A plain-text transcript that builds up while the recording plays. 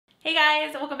Hey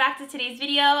guys, welcome back to today's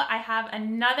video. I have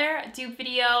another dupe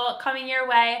video coming your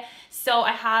way. So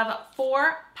I have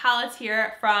 4 palettes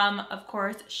here from, of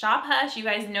course, Shop Hush. You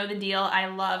guys know the deal. I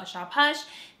love Shop Hush.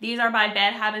 These are by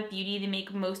Bad Habit Beauty. They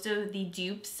make most of the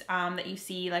dupes that you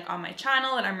see like on my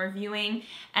channel that I'm reviewing.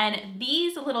 And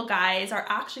these little guys are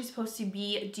actually supposed to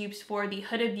be dupes for the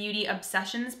Huda Beauty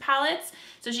Obsessions palettes.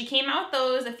 So she came out with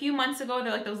those a few months ago.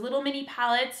 They're like those little mini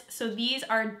palettes. So these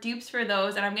are dupes for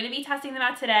those, and I'm going to be testing them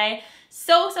out today.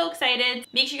 So excited.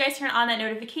 Make sure you guys turn on that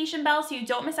notification bell so you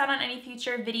don't miss out on any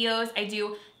future videos. I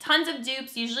do tons of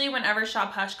dupes. Usually whenever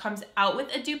Shop Hush comes out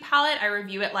with a dupe palette, I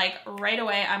review it like right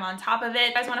away. I'm on top of it. If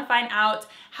you guys want to find out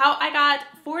how I got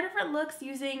 4 different looks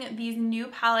using these new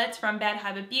palettes from Bad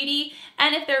Habit Beauty,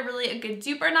 and if they're really a good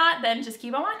dupe or not, then just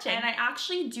keep on watching. And I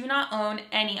actually do not own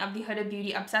any of the Huda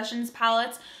Beauty Obsessions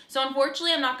palettes, so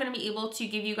unfortunately I'm not going to be able to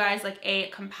give you guys like a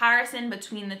comparison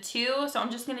between the two. So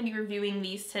I'm just going to be reviewing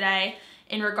these today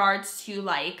in regards to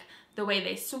like the way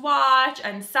they swatch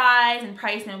and size and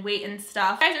price and weight and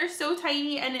stuff. You guys are so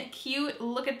tiny and cute.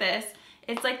 Look at this.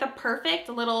 It's like the perfect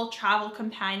little travel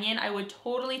companion. I would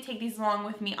totally take these along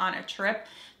with me on a trip,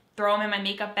 throw them in my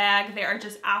makeup bag. They are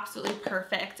just absolutely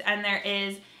perfect. And there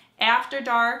is After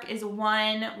Dark is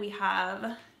one. We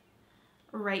have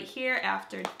right here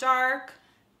After Dark,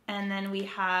 and then we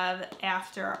have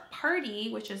After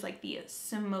Party, which is like the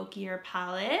smokier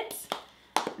palette.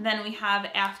 Then we have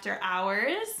After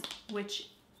Hours, which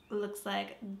looks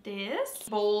like this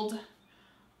bold,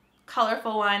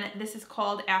 colorful one. This is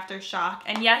called Aftershock.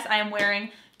 And yes, I am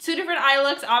wearing 2 different eye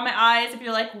looks on my eyes. If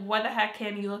you're like, what the heck,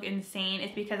 Kim, you look insane,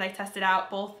 it's because I tested out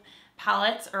both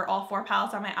palettes, or all 4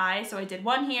 palettes on my eyes. So I did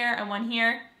one here and one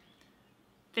here.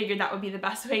 Figured that would be the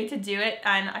best way to do it,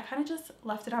 and I kind of just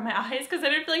left it on my eyes because I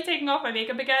didn't feel like taking off my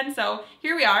makeup again. So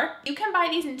here we are. You can buy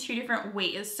these in 2 different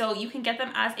ways. So you can get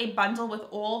them as a bundle with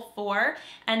all 4,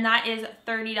 and that is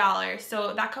 $30.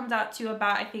 So that comes out to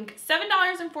about, I think,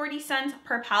 $7.40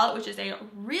 per palette, which is a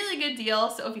really good deal.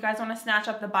 So if you guys want to snatch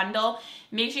up the bundle,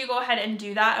 make sure you go ahead and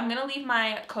do that. I'm gonna leave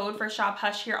my code for Shop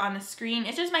Hush here on the screen.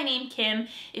 It's just my name, Kim.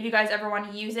 If you guys ever want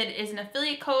to use it, it is an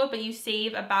affiliate code, but you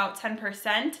save about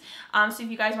 10%. So if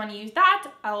you guys want to use that,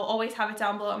 I'll always have it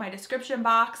down below in my description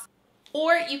box.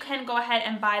 Or you can go ahead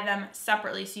and buy them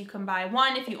separately. So you can buy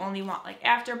one if you only want like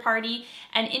After Party,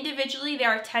 and individually they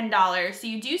are $10. So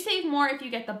you do save more if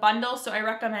you get the bundle, so I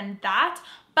recommend that.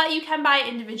 But you can buy it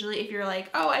individually if you're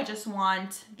like, oh, I just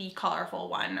want the colorful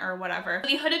one or whatever.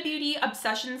 The Huda Beauty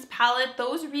Obsessions palette,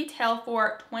 those retail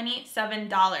for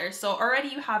 $27. So already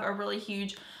you have a really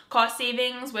huge cost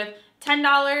savings with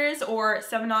 $10 or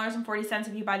 $7.40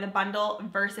 if you buy the bundle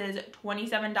versus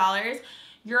 $27.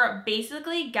 You're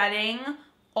basically getting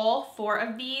all 4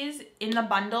 of these in the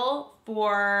bundle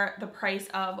for the price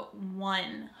of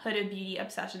one Huda Beauty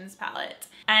Obsessions palette.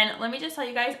 And let me just tell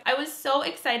you guys, I was so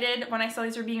excited when I saw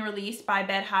these were being released by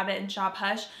Bad Habit and Shop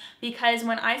Hush, because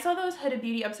when I saw those Huda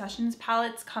Beauty Obsessions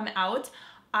palettes come out,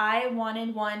 I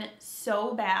wanted one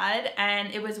so bad.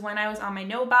 And it was when I was on my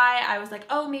no buy. I was like,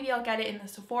 oh, maybe I'll get it in the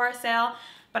Sephora sale,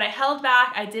 but I held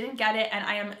back. I didn't get it, and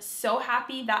I am so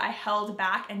happy that I held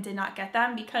back and did not get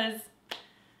them, because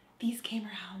these came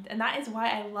around. And that is why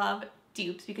I love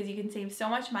dupes, because you can save so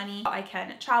much money. I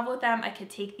can travel with them. I could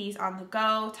take these on the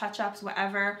go, touch-ups,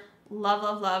 whatever.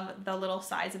 Love the little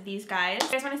size of these guys. If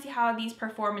you guys want to see how these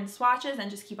perform in swatches, then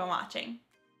just keep on watching.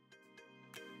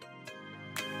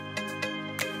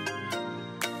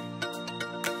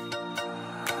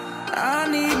 I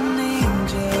need an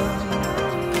angel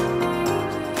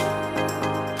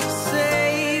to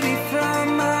save me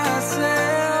from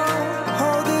myself,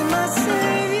 holding my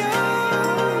savior,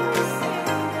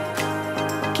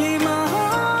 keep my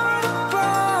heart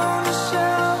upon the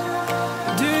shelf.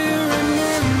 Do you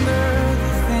remember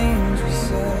the things we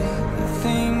said, the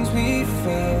things we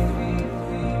felt,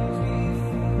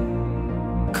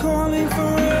 calling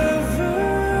forever,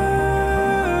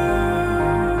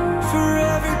 for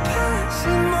every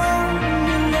passing moment.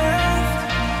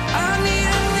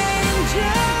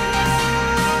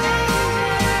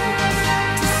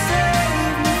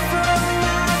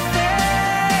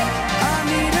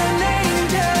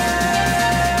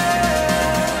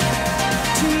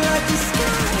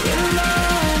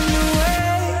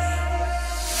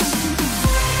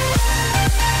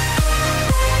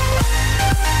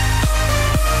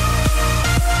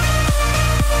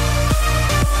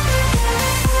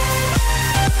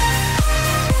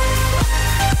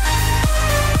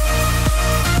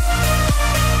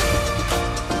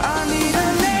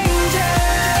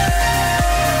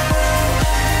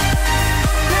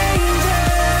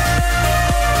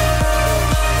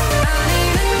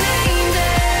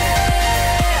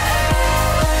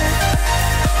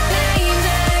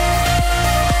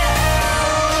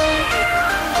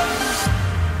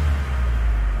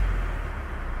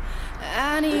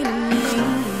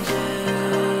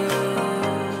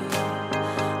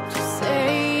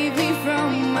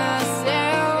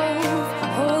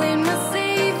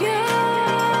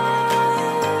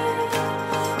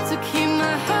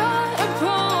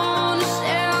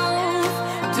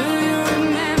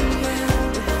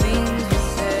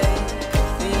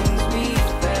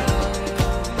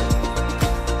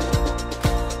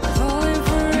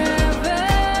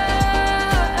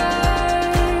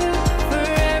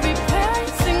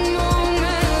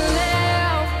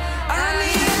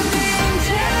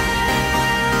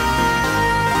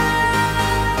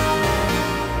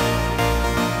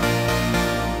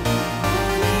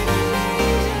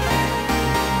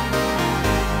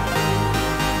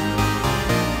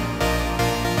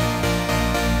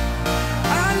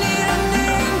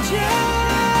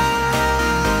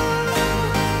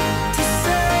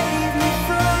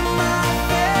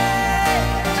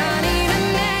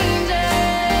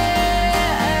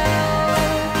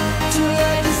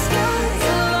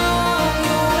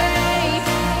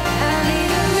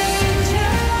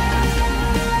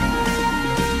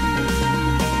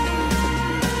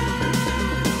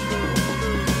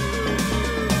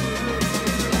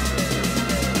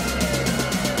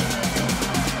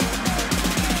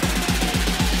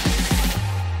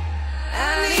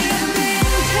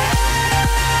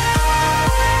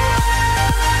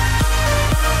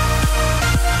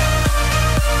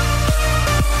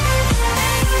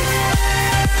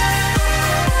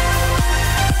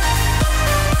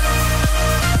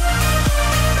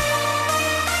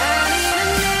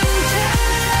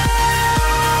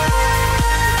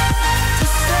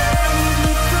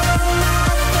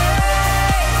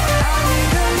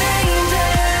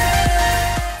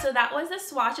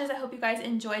 swatches. I hope you guys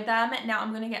enjoyed them. Now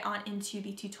I'm gonna get on into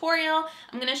the tutorial.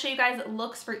 I'm gonna show you guys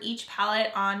looks for each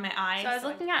palette on my eyes. So I was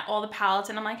looking at all the palettes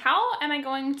and I'm like, how am I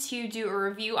going to do a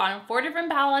review on 4 different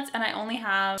palettes and I only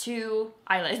have 2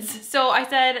 eyelids? So I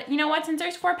said, you know what, since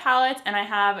there's 4 palettes and I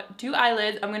have 2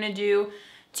 eyelids, I'm gonna do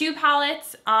 2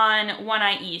 palettes on 1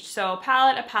 eye each. So a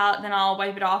palette, then I'll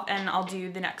wipe it off and I'll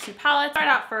do the next 2 palettes. Start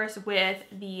out first with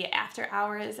the After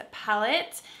Hours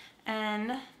palette,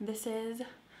 and this is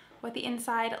what the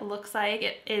inside looks like.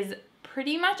 It is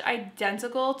pretty much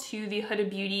identical to the Huda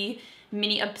Beauty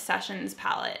Mini Obsessions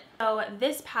palette. So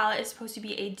this palette is supposed to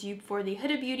be a dupe for the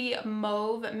Huda Beauty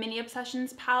Mauve Mini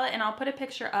Obsessions palette, and I'll put a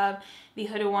picture of the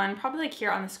Huda one probably like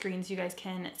here on the screen so you guys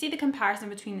can see the comparison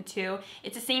between the two.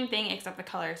 It's the same thing except the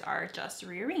colors are just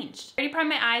rearranged. I already primed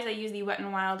my eyes. I use the Wet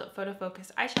n Wild Photo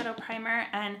Focus eyeshadow primer,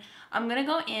 and I'm gonna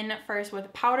go in first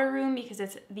with Powder Room because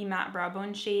it's the matte brow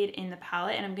bone shade in the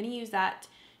palette, and I'm gonna use that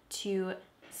to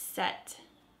set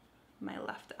my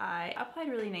left eye. Applied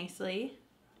really nicely.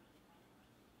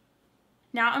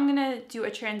 Now I'm gonna do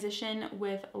a transition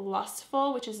with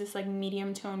Lustful, which is this like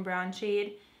medium tone brown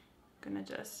shade. I'm gonna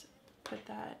just put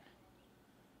that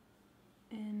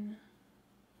in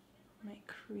my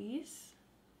crease.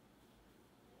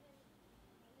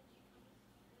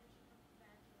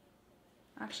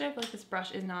 Actually, I feel like this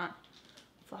brush is not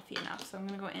fluffy enough, so I'm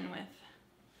gonna go in with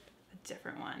a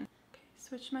different one. Okay,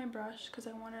 switch my brush because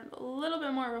I wanted a little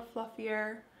bit more of a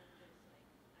fluffier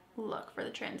look for the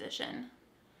transition.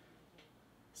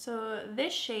 So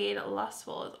this shade,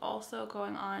 Lustful, is also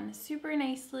going on super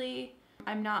nicely.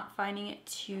 I'm not finding it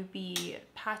to be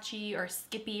patchy or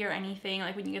skippy or anything,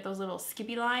 like when you get those little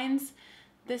skippy lines.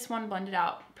 This one blended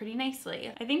out pretty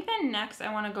nicely. I think then next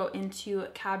I want to go into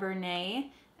Cabernet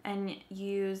and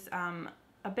use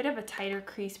a bit of a tighter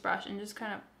crease brush and just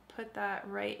kind of put that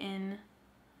right in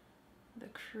the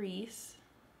crease.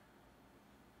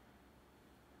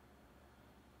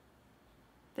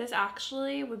 This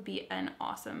actually would be an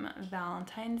awesome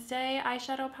Valentine's Day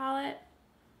eyeshadow palette.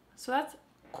 So that's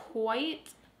quite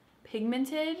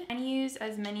pigmented. I use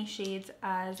as many shades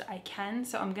as I can.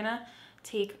 So I'm gonna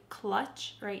take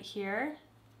Clutch right here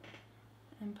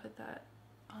and put that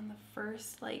on the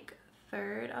first like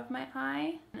third of my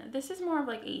eye. This is more of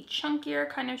like a chunkier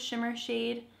kind of shimmer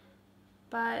shade,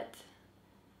 but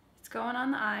it's going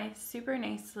on the eye super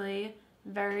nicely.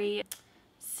 Very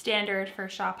standard for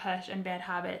Shop Hush and Bad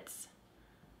Habits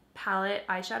palette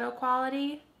eyeshadow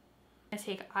quality. I'm gonna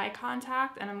take eye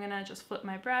contact and I'm gonna just flip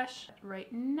my brush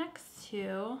right next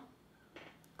to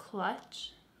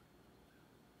Clutch.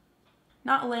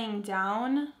 Not laying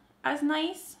down as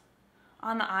nice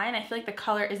on the eye, and I feel like the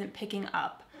color isn't picking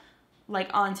up like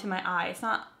onto my eye. It's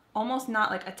not, almost not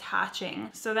like attaching.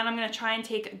 So then I'm gonna try and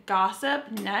take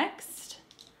Gossip next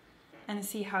and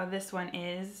see how this one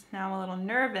is. Now I'm a little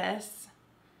nervous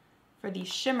for these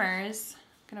shimmers.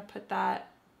 I'm gonna put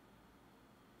that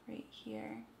right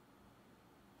here.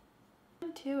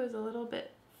 One too is a little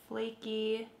bit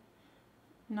flaky,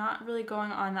 not really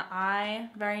going on the eye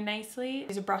very nicely. I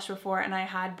used a brush before and I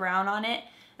had brown on it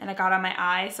and it got on my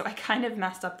eye, so I kind of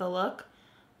messed up the look.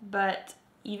 But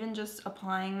even just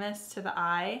applying this to the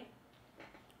eye,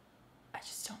 I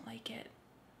just don't like it.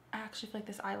 I actually feel like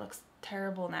this eye looks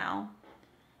terrible now.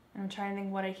 And I'm trying to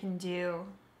think what I can do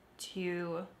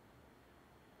to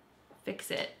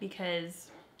fix it because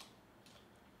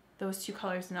those two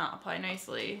colors do not apply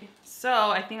nicely. So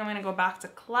I think I'm gonna go back to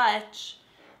Clutch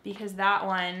because that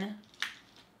one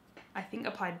I think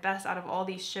applied best out of all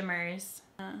these shimmers.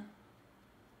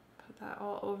 Put that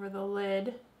all over the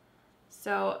lid.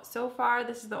 So far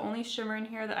this is the only shimmer in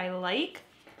here that I like.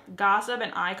 Gossip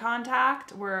and Eye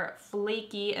Contact were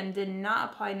flaky and did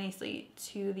not apply nicely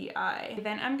to the eye.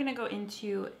 Then I'm gonna go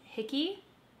into Hickey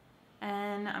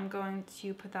and I'm going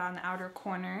to put that on the outer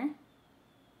corner.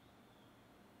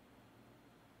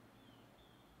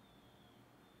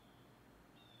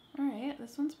 All right,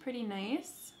 this one's pretty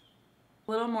nice.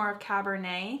 A little more of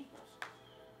Cabernet.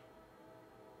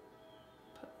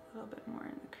 Put a little bit more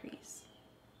in the crease.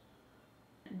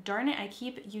 Darn it, I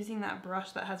keep using that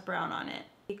brush that has brown on it.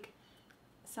 Take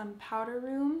some Powder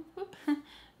Room, whoop, and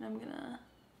I'm gonna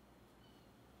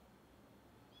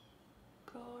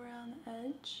go around the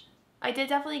edge. I did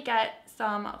definitely get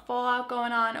some fallout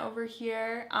going on over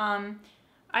here.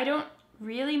 I don't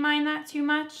really mind that too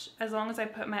much as long as I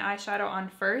put my eyeshadow on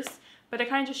first, but it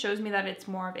kind of just shows me that it's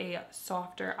more of a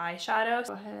softer eyeshadow.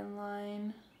 Go ahead and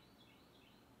line.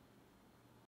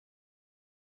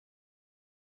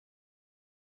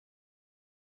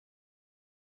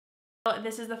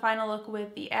 This is the final look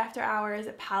with the After Hours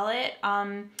palette.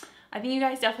 I think you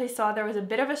guys definitely saw there was a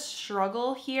bit of a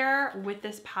struggle here with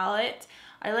this palette.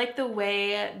 I like the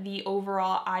way the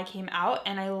overall eye came out,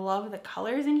 and I love the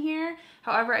colors in here.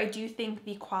 However, I do think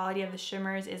the quality of the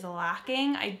shimmers is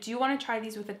lacking. I do want to try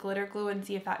these with a glitter glue and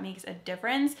see if that makes a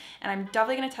difference, and I'm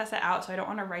definitely going to test it out, so I don't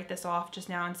want to write this off just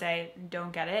now and say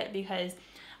don't get it, because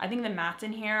I think the mattes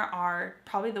in here are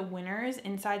probably the winners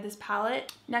inside this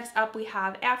palette. Next up, we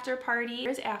have After Party.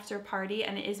 Here's After Party,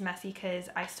 and it is messy because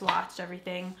I swatched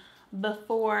everything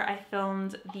before I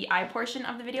filmed the eye portion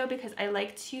of the video because I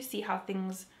like to see how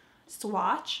things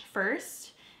swatch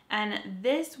first. And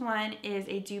this one is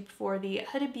a dupe for the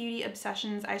Huda Beauty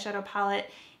Obsessions eyeshadow palette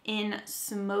in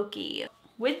Smoky.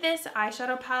 With this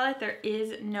eyeshadow palette, there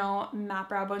is no matte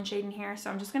brow bone shade in here, so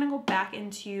I'm just gonna go back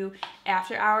into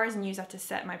After Hours and use that to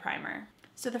set my primer.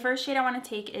 So the first shade I wanna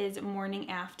take is Morning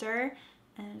After,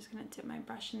 and I'm just gonna dip my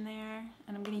brush in there,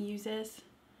 and I'm gonna use this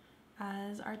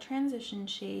as our transition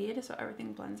shade so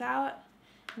everything blends out.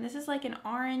 And this is like an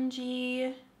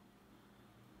orangey,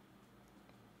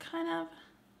 kind of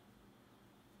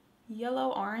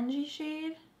yellow orangey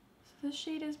shade. So this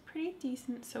shade is pretty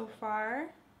decent so far.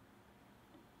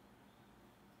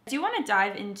 I do want to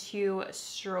dive into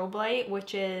Strobe Light,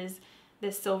 which is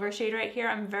this silver shade right here.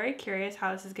 I'm very curious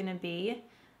how this is going to be.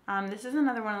 This is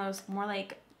another one of those more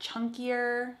like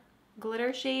chunkier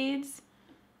glitter shades.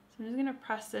 I'm just gonna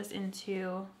press this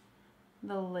into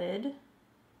the lid.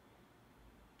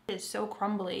 It is so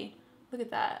crumbly. Look at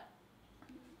that.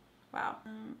 Wow.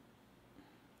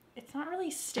 It's not really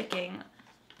sticking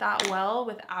that well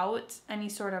without any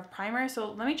sort of primer.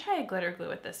 So let me try a glitter glue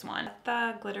with this one. Let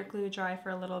the glitter glue dry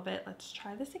for a little bit. Let's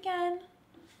try this again.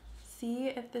 See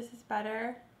if this is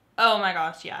better. Oh my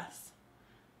gosh, yes.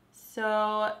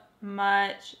 So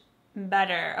much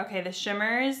better. Okay, the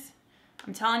shimmers,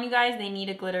 I'm telling you guys, they need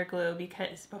a glitter glue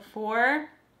because before,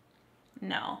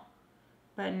 no.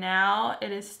 But now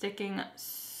it is sticking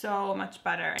so much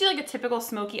better. To like a typical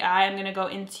smoky eye, I'm gonna go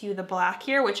into the black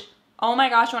here, which, oh my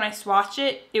gosh, when I swatched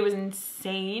it, it was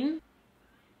insane.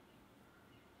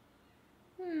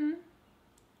 I'm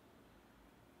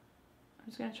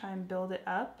just gonna try and build it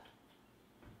up.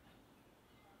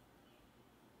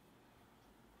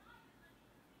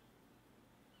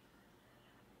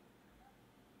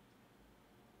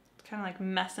 Kind of like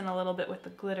messing a little bit with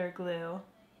the glitter glue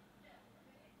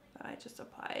that I just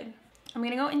applied. I'm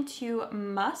gonna go into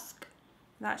Musk,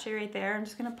 that shade right there. I'm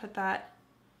just gonna put that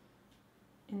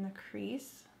in the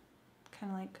crease,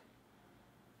 kind of like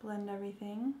blend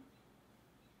everything.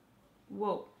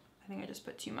 Whoa, I think I just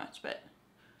put too much, but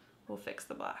we'll fix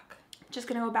the black. Just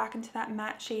gonna go back into that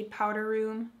matte shade Powder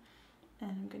Room, and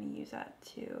I'm gonna use that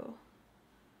to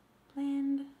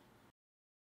blend.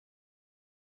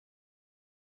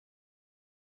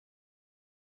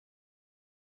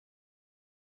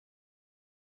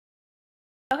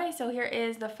 Okay, so here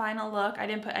is the final look. I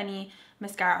didn't put any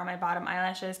mascara on my bottom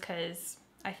eyelashes because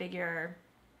I figure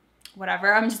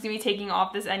whatever, I'm just gonna be taking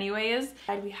off this anyways.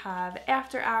 And we have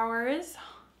After Hours,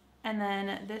 and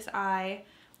then this eye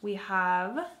we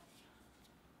have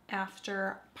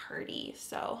After Party.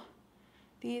 So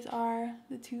these are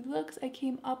the two looks I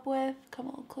came up with. Come a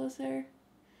little closer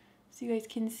so you guys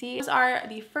can see. Those are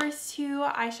the first two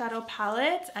eyeshadow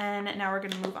palettes, and now we're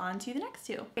gonna move on to the next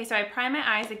two. Okay, so I prime my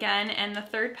eyes again, and the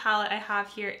third palette I have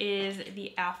here is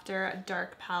the After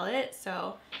Dark palette.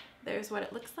 So there's what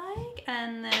it looks like,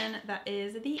 and then that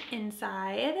is the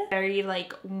inside. Very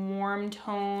like warm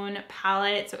tone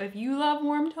palette, so if you love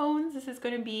warm tones, this is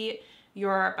gonna be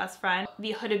your best friend.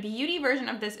 The Huda Beauty version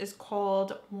of this is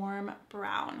called Warm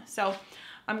Brown. So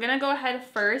I'm gonna go ahead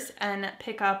first and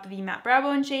pick up the matte brow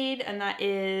bone shade, and that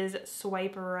is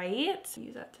Swipe Right.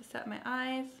 Use that to set my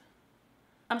eyes.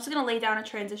 I'm just gonna lay down a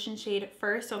transition shade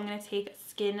first, so I'm gonna take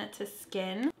Skin to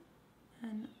Skin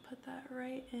and put that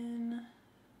right in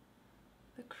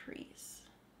the crease.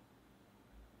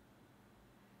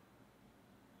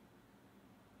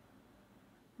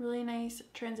 Really nice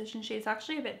transition shade. It's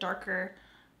actually a bit darker,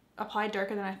 applied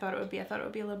darker than I thought it would be. I thought it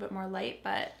would be a little bit more light,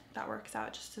 but that works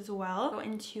out just as well. Go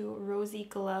into Rosy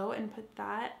Glow and put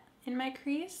that in my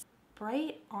crease.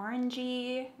 Bright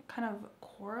orangey kind of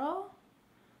coral.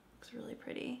 Looks really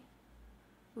pretty.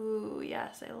 Ooh,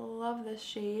 yes, I love this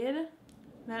shade.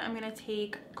 Then I'm gonna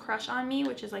take Crush on Me,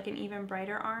 which is like an even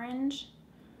brighter orange,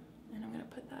 and I'm gonna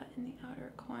put that in the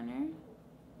outer corner.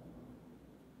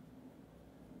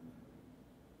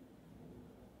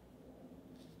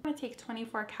 I'm gonna take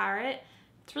 24 Carat.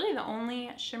 It's really the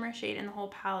only shimmer shade in the whole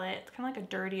palette. It's kind of like a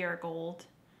dirtier gold.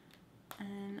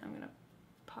 And I'm gonna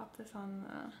pop this on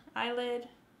the eyelid.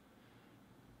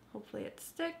 Hopefully it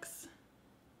sticks.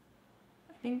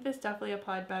 I think this definitely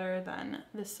applied better than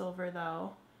the silver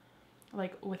though,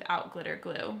 like without glitter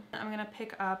glue. I'm gonna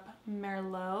pick up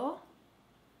Merlot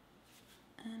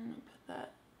and put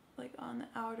that like on the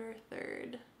outer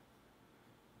third.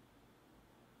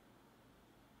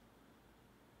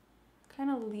 Kind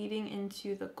of leading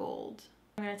into the gold.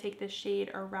 I'm gonna take the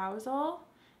shade Arousal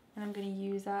and I'm gonna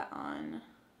use that on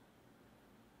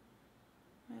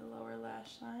my lower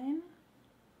lash line.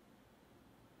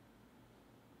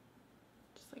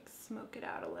 Just like smoke it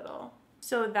out a little.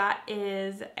 So that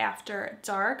is After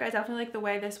Dark. I definitely like the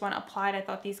way this one applied. I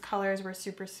thought these colors were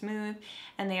super smooth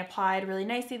and they applied really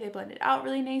nicely. They blended out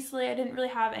really nicely. I didn't really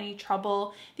have any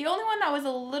trouble. The only one that was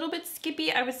a little bit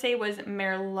skippy, I would say, was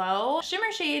Merlot.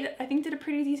 Shimmer shade, I think, did a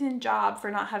pretty decent job for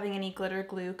not having any glitter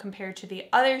glue compared to the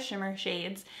other shimmer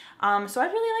shades. So I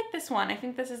really like this one. I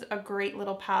think this is a great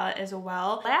little palette as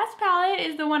well. Last palette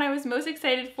is the one I was most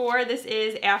excited for. This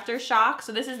is Aftershock.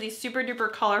 So this is the super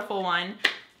duper colorful one.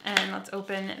 And let's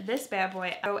open this bad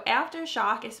boy. So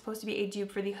Aftershock is supposed to be a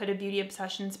dupe for the Huda Beauty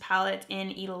Obsessions palette in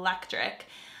Electric.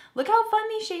 Look how fun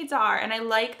these shades are. And I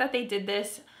like that they did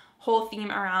this whole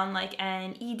theme around like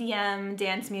an EDM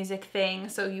dance music thing.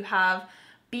 So you have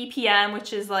BPM,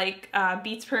 which is like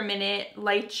beats per minute,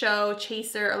 light show,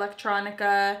 chaser,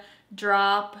 electronica,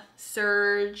 drop,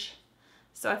 surge.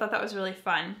 So I thought that was really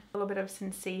fun. A little bit of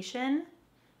sensation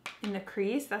in the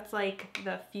crease. That's like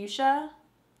the fuchsia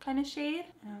kind of shade.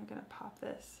 And I'm gonna pop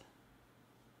this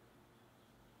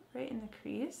right in the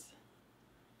crease.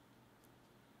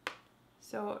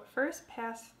 So first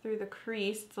pass through the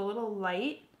crease, it's a little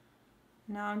light.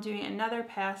 Now I'm doing another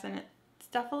pass and it's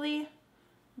definitely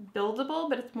buildable,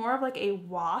 but it's more of like a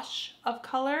wash of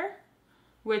color,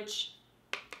 which,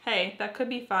 hey, that could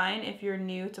be fine if you're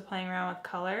new to playing around with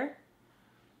color.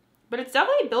 But it's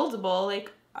definitely buildable.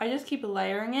 Like, I just keep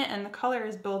layering it and the color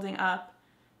is building up.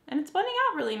 And it's blending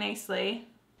out really nicely.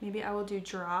 Maybe I will do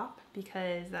Drop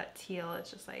because that teal is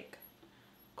just like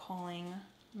calling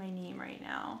my name right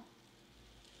now.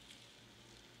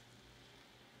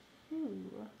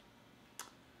 Ooh.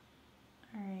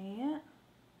 All right.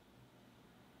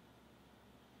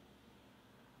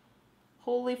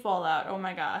 Holy fallout. Oh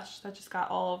my gosh. That just got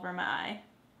all over my eye,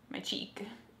 my cheek.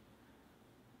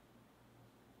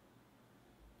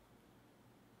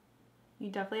 You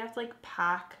definitely have to like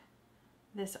pack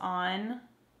this on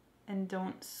and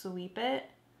don't sweep it.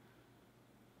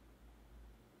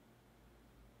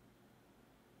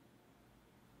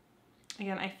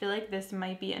 Again, I feel like this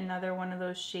might be another one of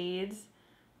those shades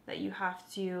that you have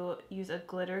to use a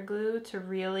glitter glue to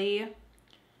really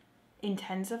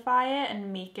intensify it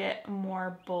and make it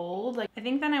more bold. Like, I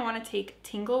think then I want to take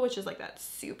Tingle, which is like that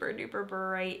super duper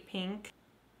bright pink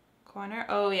corner.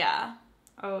 Oh yeah.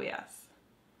 Oh yes.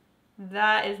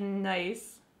 That is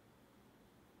nice.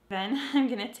 Then I'm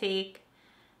gonna take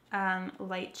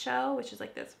Light Show, which is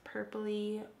like this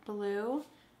purpley blue,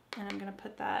 and I'm gonna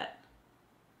put that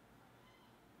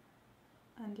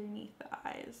underneath the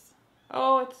eyes.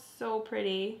 Oh, it's so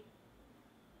pretty.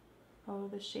 Oh,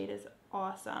 the shade is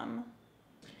awesome.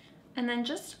 And then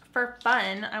just for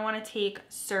fun, I want to take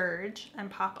Surge and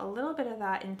pop a little bit of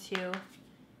that into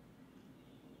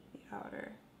the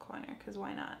outer corner, because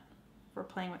why not? We're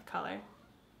playing with color.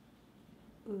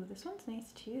 Ooh, this one's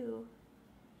nice too.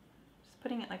 Just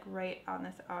putting it like right on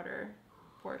this outer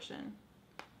portion.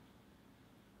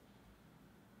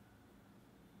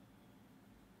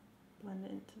 Blend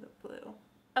it into the blue.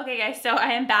 Okay guys, so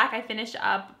I am back. I finished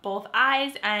up both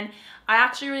eyes and I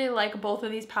actually really like both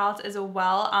of these palettes as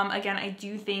well. Again, I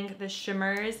do think the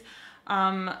shimmers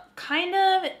kind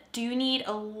of do need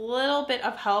a little bit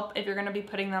of help if you're going to be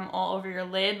putting them all over your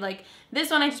lid. Like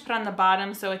this one I just put on the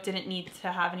bottom, so it didn't need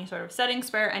to have any sort of setting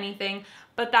spray or anything.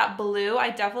 But that blue, I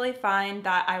definitely find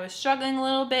that I was struggling a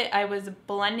little bit. I was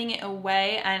blending it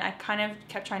away and I kind of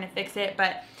kept trying to fix it,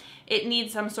 but it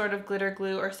needs some sort of glitter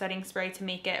glue or setting spray to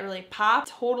make it really pop.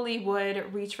 Totally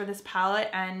would reach for this palette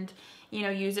and, you know,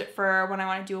 use it for when I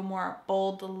want to do a more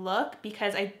bold look,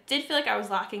 because I did feel like I was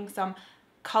lacking some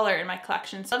color in my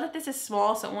collection. So that this is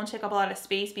small, so it won't take up a lot of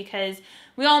space, because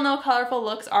we all know colorful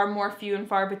looks are more few and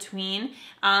far between.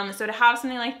 So to have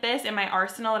something like this in my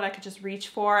arsenal that I could just reach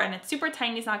for, and it's super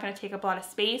tiny, it's not going to take up a lot of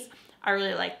space, I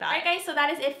really like that. Alright guys, so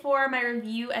that is it for my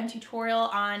review and tutorial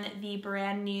on the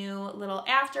brand new little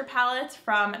after palettes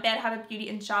from Bad Habit Beauty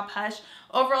and Shop Hush.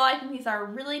 Overall, I think these are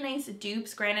really nice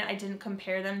dupes. Granted, I didn't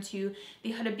compare them to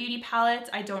the Huda Beauty palettes.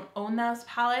 I don't own those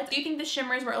palettes. I do think the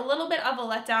shimmers were a little bit of a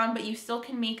letdown, but you still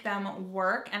can make them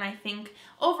work. And I think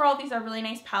overall, these are really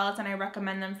nice palettes and I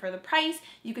recommend them for the price.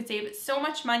 You could save so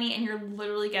much money and you're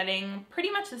literally getting pretty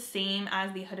much the same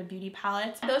as the Huda Beauty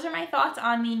palettes. Those are my thoughts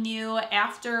on the new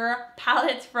after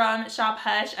palettes from Shop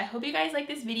Hush. I hope you guys liked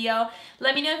this video.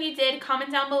 Let me know if you did.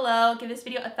 Comment down below. Give this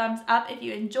video a thumbs up if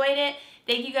you enjoyed it.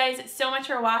 Thank you guys so much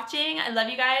for watching. I love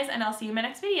you guys and I'll see you in my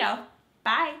next video.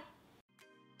 Bye!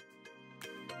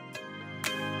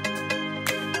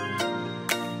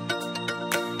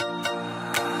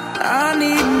 I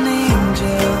need